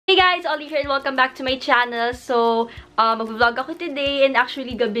guys! Aulie here and welcome back to my channel. So, mag-vlog ako today and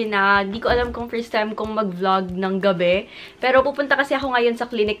actually gabi na. Di ko alam kung first time kong mag-vlog ng gabi. Pero pupunta kasi ako ngayon sa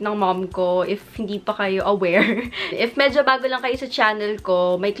clinic ng mom ko if hindi pa kayo aware. If medyo bago lang kayo sa channel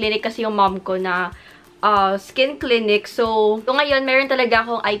ko, may clinic kasi yung mom ko na skin clinic. So ngayon meron talaga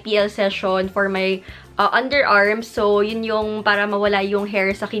akong IPL session for my underarm. So, yun yung para mawala yung hair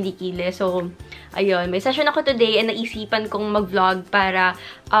sa kilikili. So, ayun. May session ako today and naisipan kong mag-vlog para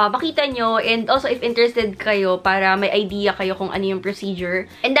makita nyo and also if interested kayo para may idea kayo kung ano yung procedure.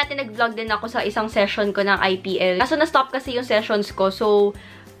 And dati nag-vlog din ako sa isang session ko ng IPL. Kaso na-stop kasi yung sessions ko. So,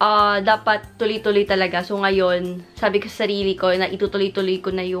 dapat tuloy-tuloy talaga. So, ngayon, sabi ko sa sarili ko na itutuloy-tuloy ko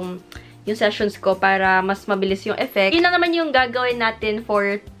na yung sessions ko para mas mabilis yung effect. Yun na naman yung gagawin natin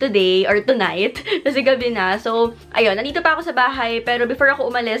for today or tonight. Kasi gabi na. So, ayun. Nandito pa ako sa bahay. Pero before ako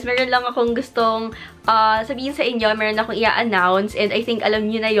umalis, meron lang akong gustong sabihin sa inyo. Meron akong i-announce. And I think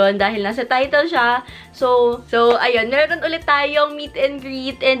alam nyo na yon dahil nasa title siya. So, ayun. Meron ulit tayong meet and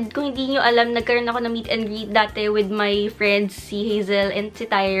greet. And kung hindi nyo alam, nagkaroon ako ng meet and greet dati with my friends, si Hazel and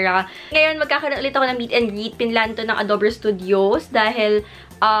si Tyra. Ngayon, magkakaroon ulit ako ng meet and greet. Pinlan to ng Adobe Studios dahil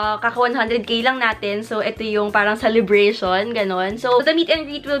kaka 100k lang natin. So, ito yung parang celebration, ganon. So, the meet and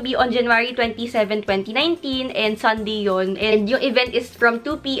greet will be on January 27, 2019 and Sunday yon. And yung event is from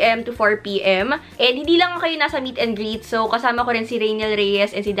 2 PM to 4 PM. And hindi lang kayo nasa meet and greet. So, kasama ko rin si Rainiel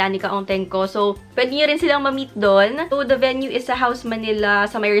Reyes and si Danica Ongtenko. So, pwede nyo rin silang ma-meet doon. So, the venue is sa House Manila,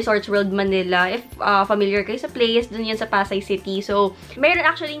 sa may Resorts World Manila. If familiar kayo sa place, dun yun sa Pasay City. So, mayroon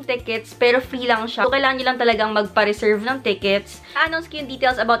actually tickets, pero free lang siya. So, kailangan nyo lang talagang magpa-reserve ng tickets. Announce ko yung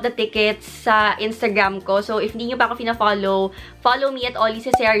details about the tickets sa Instagram ko. So, if hindi nyo pa ako fina-follow, follow me at Aulie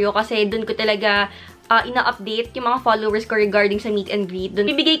Secerio kasi dun ko talaga ina-update yung mga followers ko regarding sa meet and greet. Dun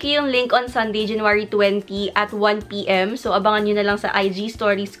bibigay ko yung link on Sunday, January 20 at 1 PM. So, abangan nyo na lang sa IG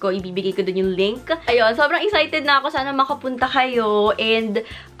stories ko. Ibibigay ko dun yung link. Ayun, sobrang excited na ako. Sana makapunta kayo. And,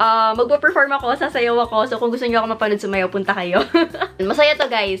 magpo-perform ako, sasayaw ako. So, kung gusto nyo ako mapanood sumayaw, punta kayo. Masaya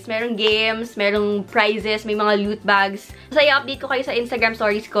to, guys. Merong games, merong prizes, may mga loot bags. Masaya, update ko kayo sa Instagram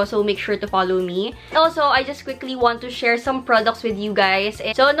stories ko. So, make sure to follow me. Also, I just quickly want to share some products with you guys.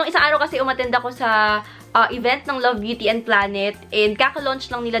 And, so, nung isang araw kasi umattend ako sa event ng Love, Beauty, and Planet and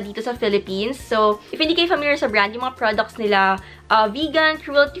kaka-launch lang nila dito sa Philippines. So, if hindi kayo familiar sa brand, yung mga products nila, vegan,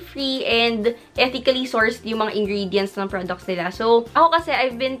 cruelty-free, and ethically sourced yung mga ingredients ng products nila. So, ako kasi,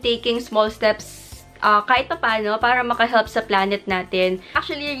 I've been taking small steps kahit pa paano para makahelp sa planet natin.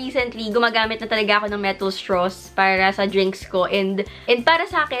 Actually, recently, gumagamit na talaga ako ng metal straws para sa drinks ko. And para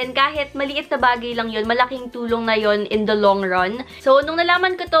sa akin, kahit maliit na bagay lang yun, malaking tulong na yun in the long run. So, nung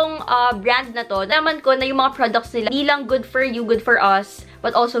nalaman ko tong brand na to, nalaman ko na yung mga products nila, hindi lang good for you, good for us,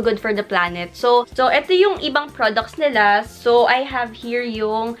 but also good for the planet. So ito yung ibang products nila. So, I have here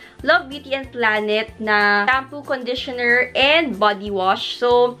yung Love, Beauty, and Planet na shampoo, conditioner, and body wash.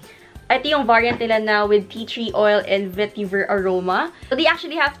 So, ito yung variant nila na with tea tree oil and vetiver aroma. So, they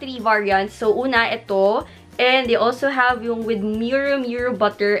actually have 3 variants. So, una, ito. And they also have yung with Muro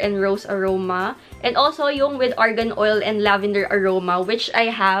butter and rose aroma. And also yung with argan oil and lavender aroma, which I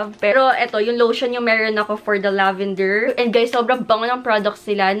have. Pero ito, yung lotion yung meron ako for the lavender. And guys, sobrang bango ng products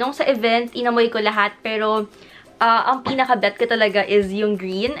nila. Nung sa event, inamoy ko lahat. Pero ang pinaka-bet ko talaga is yung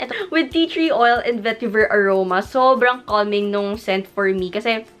green. Ito, with tea tree oil and vetiver aroma. Sobrang calming nung scent for me.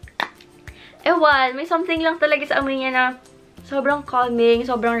 Kasi ewan, may something lang talaga sa amoy niya na sobrang calming,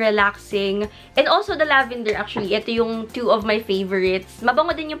 sobrang relaxing. And also the lavender, actually, ito yung 2 of my favorites.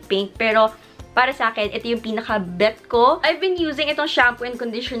 Mabango din yung pink, pero para sa akin, ito yung pinaka-bet ko. I've been using itong shampoo and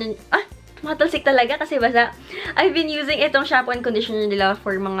conditioner. Matalsik talaga kasi basa. I've been using itong shampoo and conditioner nila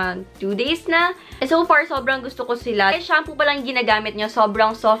for mga 2 days na. And so far, sobrang gusto ko sila. Yung shampoo pa lang ginagamit niya,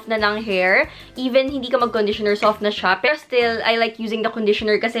 sobrang soft na ng hair. Even hindi ka mag-conditioner, soft na siya. Pero still, I like using the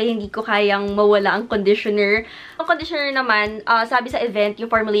conditioner kasi hindi ko kayang mawala ang conditioner. Ang conditioner naman, sabi sa event, yung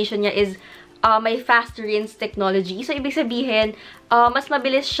formulation niya is may fast rinse technology. So, ibig sabihin, mas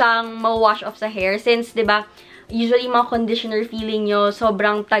mabilis siyang ma-wash off sa hair. Since, diba, usually mga conditioner feeling nyo,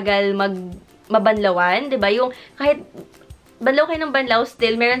 sobrang tagal mabanlawan, diba? Yung kahit banlaw kayo ng banlaw,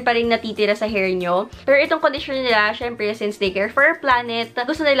 still, meron pa rin natitira sa hair nyo. Pero itong conditioner nila, syempre, since they care for our planet,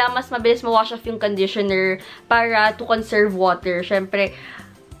 gusto nila mas mabilis ma-wash off yung conditioner para to conserve water. Syempre,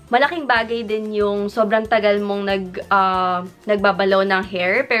 malaking bagay din yung sobrang tagal mong nagbabalaw ng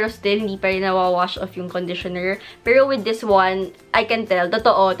hair, pero still, hindi pa rin nawawash off yung conditioner. Pero with this one, I can tell,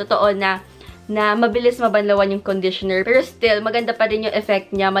 totoo na na mabilis mabanlawan yung conditioner. Pero still, maganda pa din yung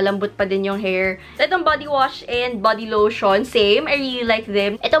effect niya. Malambot pa din yung hair. Itong body wash and body lotion, same. I really like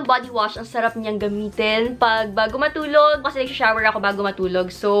them. Itong body wash, ang sarap niyang gamitin pag bago matulog. Kasi nag-shower ako bago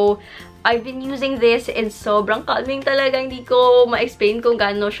matulog. So, I've been using this and sobrang calming talaga. Hindi ko ma-explain kung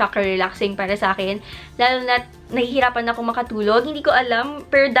gaano siya ka-relaxing para sa akin. Lalo na nahihirapan ako makatulog. Hindi ko alam,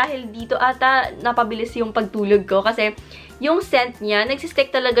 pero dahil dito ata napabilis yung pagtulog ko. Kasi yung scent niya, nagsistick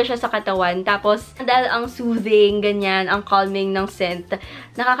talaga siya sa katawan. Tapos, dahil ang soothing, ganyan, ang calming ng scent,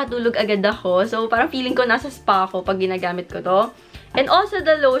 nakakatulog agad ako. So, parang feeling ko nasa spa ako pag ginagamit ko to. And also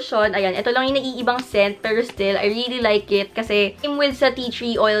the lotion, ayan, ito lang yung naiibang scent, pero still, I really like it kasi same with sa tea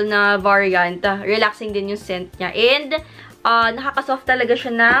tree oil na variant, relaxing din yung scent niya. And, nakakasoft talaga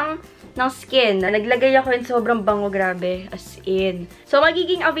siya ng skin. Naglagay ako and sobrang bango, grabe, as in. So,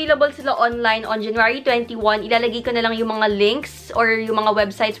 magiging available sila online on January 21. Ilalagay ko na lang yung mga links or yung mga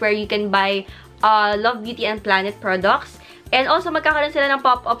websites where you can buy Love Beauty and Planet products. And also, magkakaroon sila ng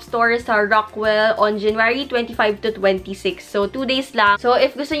pop-up store sa Rockwell on January 25 to 26. So, 2 days lang. So,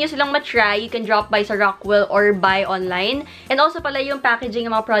 if gusto nyo silang matry, you can drop by sa Rockwell or buy online. And also pala yung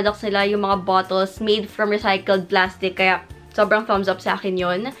packaging ng mga products nila, yung mga bottles made from recycled plastic. Kaya, sobrang thumbs up sa akin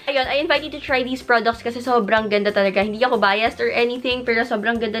yun. Ayun, I invite you to try these products kasi sobrang ganda talaga. Hindi ako biased or anything, pero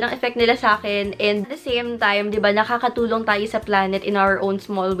sobrang ganda ng effect nila sa akin. And at the same time, diba, nakakatulong tayo sa planet in our own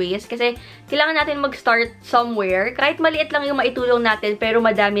small ways. Kasi kailangan natin mag-start somewhere. Kahit maliit lang yung maitulong natin, pero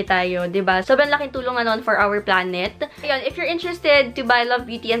madami tayo, diba? Sobrang laking tulong na nun for our planet. Ayun, if you're interested to buy Love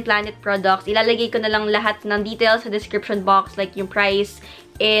Beauty and Planet products, ilalagay ko na lang lahat ng details sa description box, like yung price,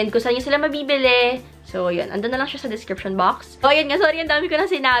 and kung saan nyo sila mabibili. So, yun. Andun na lang siya sa description box. So, ayun nga. Sorry, ang dami ko na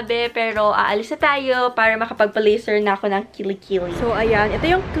sinabi. Pero, aalis na tayo para makapagpa-laser na ako ng kilikili. So, ayan.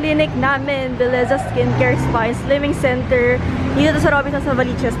 Ito yung clinic namin. Bellezza Skincare Spa and Slimming Center. Dito sa Robinson,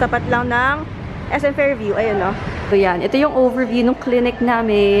 Novaliches. Tapat lang ng SM Fairview. Ayun, no? So, yan. Ito yung overview ng clinic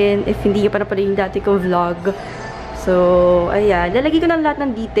namin. If hindi nyo pa napanood yung dati kong vlog. So, ayan. Lalagay ko na lahat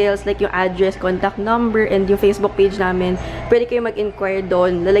ng details, like yung address, contact number, and yung Facebook page namin. Pwede kayo mag-inquire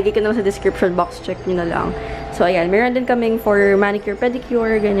doon. Lalagay ko naman sa description box. Check nyo na lang. So, ayan. Meron din kaming for manicure,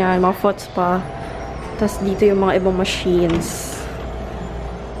 pedicure, ganyan, mga foot spa. Tapos, dito yung mga ibang machines.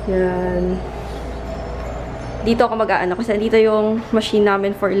 Yan. Dito ako mag-aano kasi dito yung machine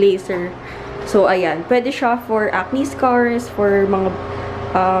namin for laser. So, ayan. Pwede siya for acne scars, for mga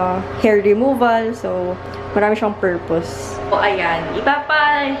hair removal. So, marami siyang purpose. So, ayan.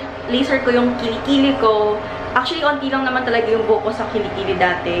 Ipapa-laser ko yung kilikili ko. Actually, onti lang naman talaga yung buhok ko sa kilikili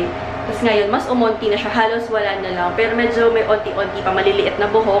dati. Tapos ngayon, mas umonti na siya. Halos wala na lang. Pero medyo may onti-onti pa maliliit na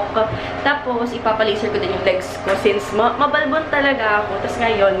buhok. Tapos, ipapa-laser ko din yung legs ko since mabalbon talaga ako. Tapos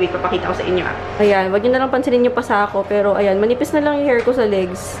ngayon, wait, papakita ko sa inyo. Ayan. Wag nyo na lang pansinin yung pasa ko. Pero, ayan. Manipis na lang yung hair ko sa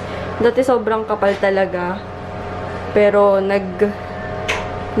legs. Dati sobrang kapal talaga. Pero,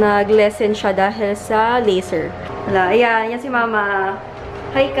 nag-lessen siya dahil sa laser. Wala, ayan, yan si Mama.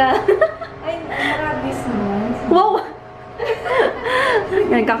 Hi ka. Ay, marabis naman. Wow!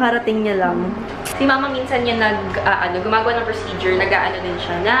 Yan, kakarating niya lang. Si Mama minsan yan gumagawa ng procedure, nag-aano din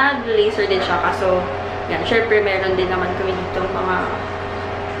siya, nag-laser din siya. Kaso, yan, syempre meron din naman kami dito mga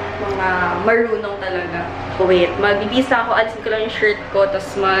marunong talaga. Oh, wait, magbibisa ako, alisin ko lang yung shirt ko,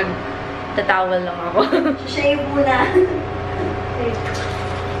 tapos magtatawal lang ako. Shave muna.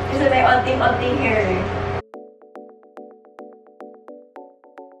 Kasi may onting-onting hair eh.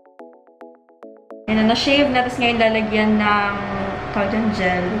 Ayan, na-shave na. Tapos ngayon lalagyan ng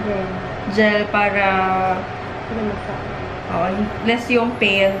gel. Gel para less yung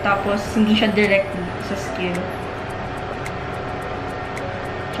pain. Tapos hindi siya direct sa skin.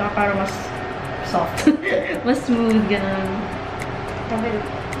 Tsaka para mas soft. Mas smooth, ganun.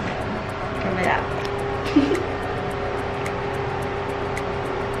 Kabila.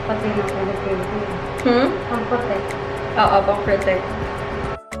 Pati na protect. Pang-protect. Oo, pang-protect.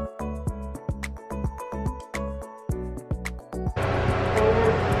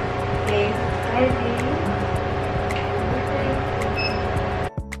 Okay. Ready?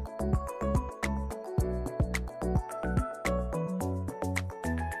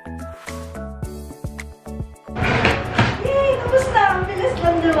 Yay! Tapos na! Ang bilis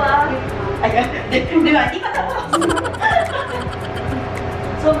lang, diba? Ayan. Diba? Di pa tapos.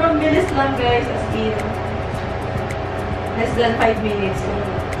 Sobrang bilis lang, guys, as in. Less than 5 minutes.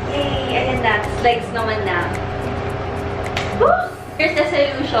 Yay! Ayan na. Legs naman na. Woo! Here's the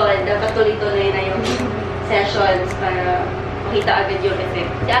solution. Dapat tuloy-tuloy na yung sessions para makita agad yung effect.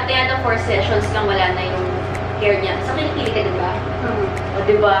 Si ate Ana, 4 sessions lang, wala na yung hair niya. Sa kilikili ka, diba? O,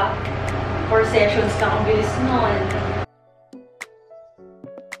 diba? 4 sessions lang. Ang bilis nun.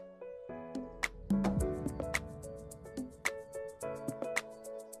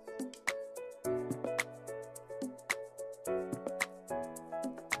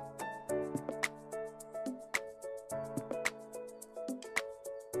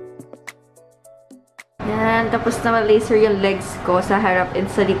 Ayan, tapos na laser yung legs ko sa harap and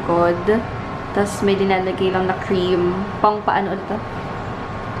sa likod. Tapos may dinalagay lang na cream. Pang paano ulit to?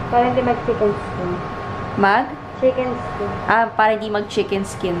 Para hindi mag-chicken skin. Chicken skin. Para hindi mag-chicken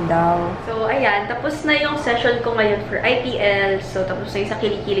skin daw. So, ayan. Tapos na yung session ko ngayon for IPL. So, tapos na yung sa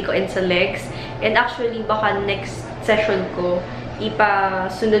kilikili ko and sa legs. And actually, baka next session ko,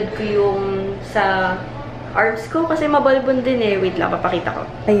 ipasunod ko yung sa arms ko kasi mabalbon din eh. Wait lang, papakita ko.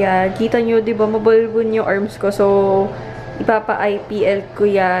 Ayan, kita nyo, di ba, mabalbon yung arms ko. So, ipapa-IPL ko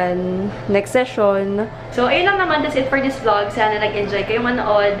yan next session. So, ayun lang naman. That's it for this vlog. Sana nag-enjoy kayo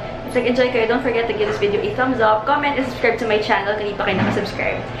manood. If nag-enjoy kayo, don't forget to give this video a thumbs up, comment, and subscribe to my channel kung hindi pa kayo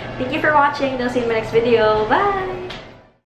nakasubscribe. Thank you for watching. I'll see you in my next video. Bye!